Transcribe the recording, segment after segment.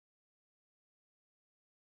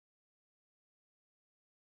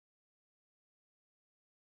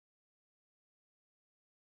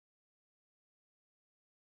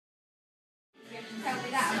Tell me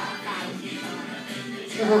that about 1,000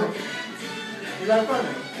 times. Is that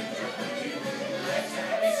funny?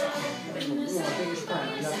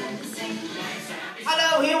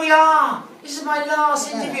 Hello, here we are. This is my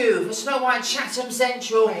last interview for Snow White Chatham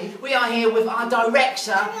Central. We are here with our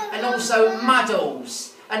director and also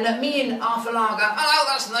Muddles. And me and Arthur Lager, hello,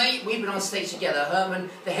 that's me. We've been on stage together, Herman,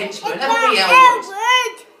 the henchman, haven't we, Elwood?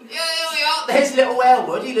 Yeah, here we are. There's little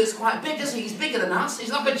Elwood. He looks quite big, doesn't he? He's bigger than us.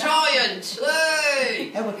 He's like a giant.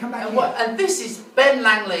 Hey! Elwood, come back here. And this is Ben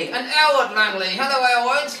Langley and Elwood Langley. Hello,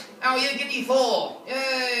 Elwood. How are you? Give you 4.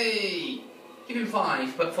 Yay! Give him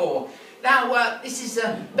 5, but 4. Now, this is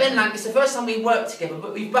Ben Langley. It's the first time we worked together,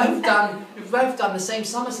 but we've both done the same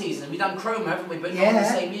summer season. We've done Chroma, haven't we? But not in the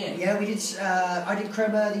same year. Yeah, we did. I did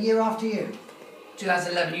Chroma the year after you.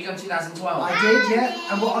 2011. You done 2012. I did,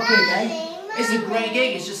 yeah. And what a gig, eh? It's a great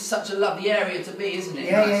gig. It's just such a lovely area to be, isn't it?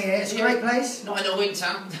 Yeah, nice. Yeah. It's a great place. Not in the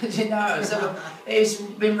winter, no. So it's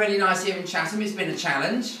been really nice here in Chatham. It's been a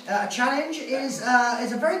challenge. A challenge is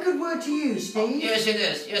a very good word to use, Steve. Oh, yes, it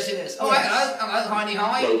is. Yes, it is. Oh, yes. Hello,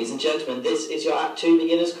 hi. Ladies and gentlemen, this is your Act 2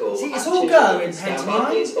 beginner's call. See, it's all going,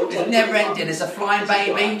 pantomime. It's never ending. There's a flying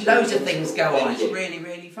baby. Loads of things go on. It's really,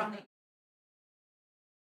 really funny.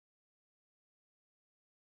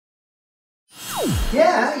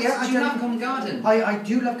 Yeah. Do you love Covent Garden? I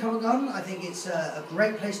do love Covent Garden. I think it's a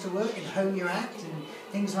great place to work and hone your act and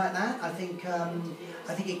things like that. I think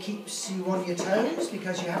it keeps you on your toes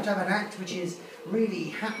because you have to have an act which is really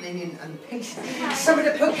happening and pacing. Somebody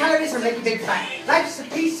to put calories and make a big fat. Life's a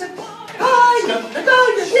piece of pie, not the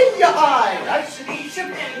diamonds in your eye. Life's a piece of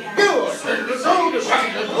yours, and the soul is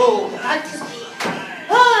right and cold. Life's a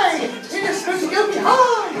pie, in the sun you'll be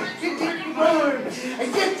high. You did the word,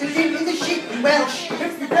 and get to live in the sheep and Welsh.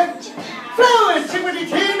 If you don't, flowers, somebody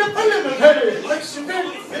turn up a little head. Life's a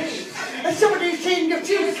very thing. And somebody's king of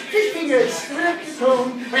 2 fish fingers,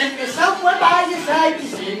 when there's someone by your side, you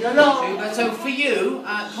sing along. So for you,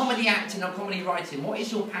 comedy acting or comedy writing, what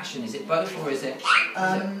is your passion? Is it both or is it?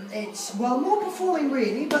 It's, well, more performing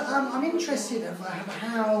really, but I'm interested of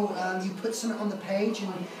how you put something on the page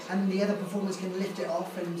and the other performers can lift it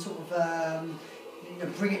off and sort of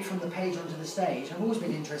bring it from the page onto the stage. I've always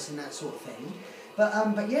been interested in that sort of thing.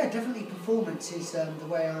 But yeah, definitely performance is the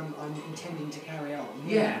way I'm intending to carry on.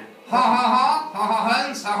 Yeah. Ha ha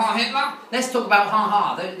Hans, ha Hitler. Let's talk about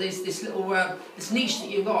ha. This little this niche that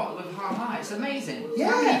you've got with ha. It's amazing.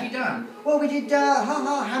 Yeah. How many have you done? Well, we did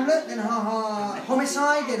ha Hamlet, then ha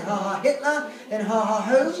Homicide, then ha Hitler, then ha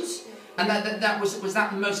Holmes. And that was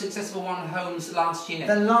that the most successful one, Holmes, last year?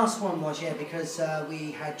 The last one was, yeah, because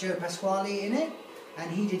we had Joe Pasquale in it. And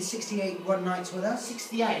he did 68 one nights with us.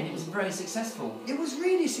 68, and it was very successful. It was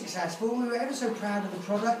really successful. We were ever so proud of the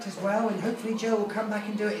product as well, and hopefully Joe will come back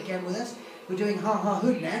and do it again with us. We're doing Ha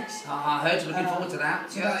Hood next. Ha Hood, looking forward to that.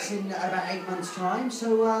 So that's in about 8 months' time.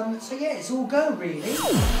 So yeah, it's all go really.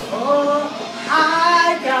 Oh,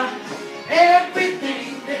 I got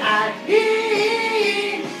everything that I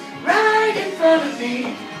need right in front of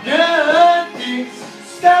me. Nothing's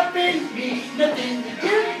stopping me. Nothing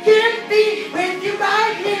you can be with you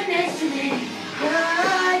right here next to me.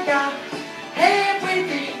 I got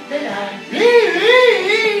everything that I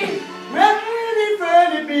need right in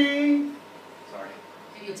front of me. Sorry.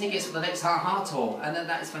 Get your tickets for the next Ha tour, and then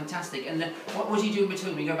that is fantastic. And what do you do in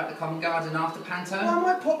between? We go back to Covent Garden after Panto? Well, I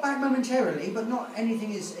might pop back momentarily, but not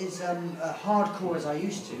anything as hardcore as I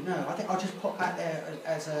used to. No, I think I'll just pop back there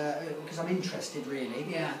as because I'm interested really.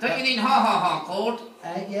 Yeah. Don't you need Ha hardcore?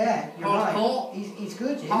 Yeah, you're hardcore? Right. He's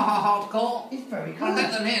good. Ha hardcore? He's very good. I'll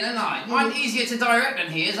let them in, don't I? Yeah. I'm easier to direct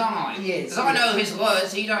than he is, aren't I? He is. Because I know his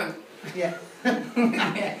words, he don't. Yeah.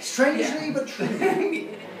 Yeah. Strangely but true.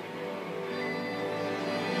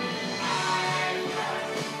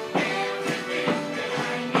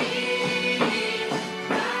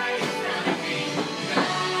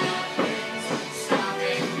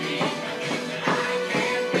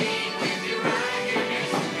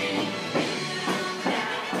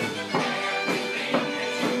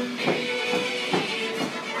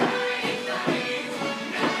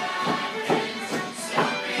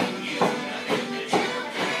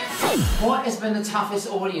 What has been the toughest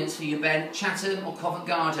audience for you, Ben? Chatham or Covent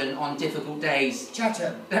Garden on difficult days?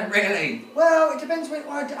 Chatham. Really? Well, it depends.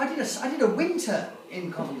 I did a winter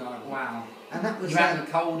in Covent Garden. Wow. And that was. You're out in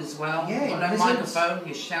the cold as well. Yeah. You've got no microphone.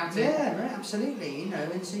 You're shouting. Yeah, right, absolutely.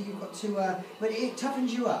 And so you've got to. But it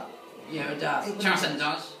toughens you up. Yeah, it does. Chatham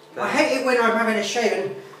does. I hate it when I'm having a shave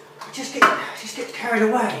and I just get carried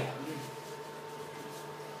away.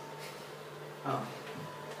 Oh.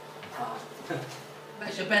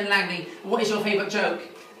 So Ben Langley, what is your favourite joke?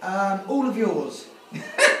 All of yours.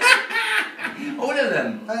 All of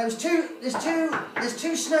them. There's two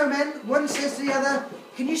snowmen. One says to the other,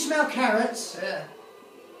 "Can you smell carrots?" Yeah.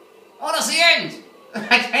 Oh, that's the end.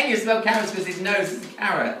 Can you smell carrots because his nose is a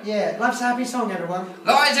carrot? Yeah, life's a happy song, everyone.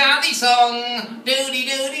 Life's a happy song. Doody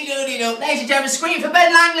doody doody do. Ladies and gentlemen, scream for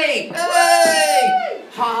Ben Langley. Hey!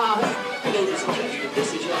 Ha! Ladies and gentlemen,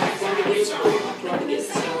 this is your Act 1 beginner's call. Plug it in.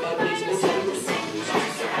 Stand by, please.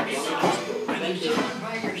 Thank you.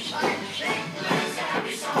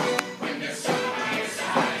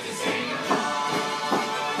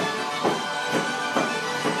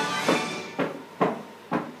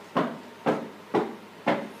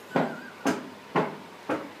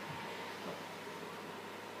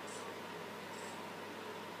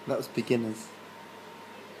 That was beginners.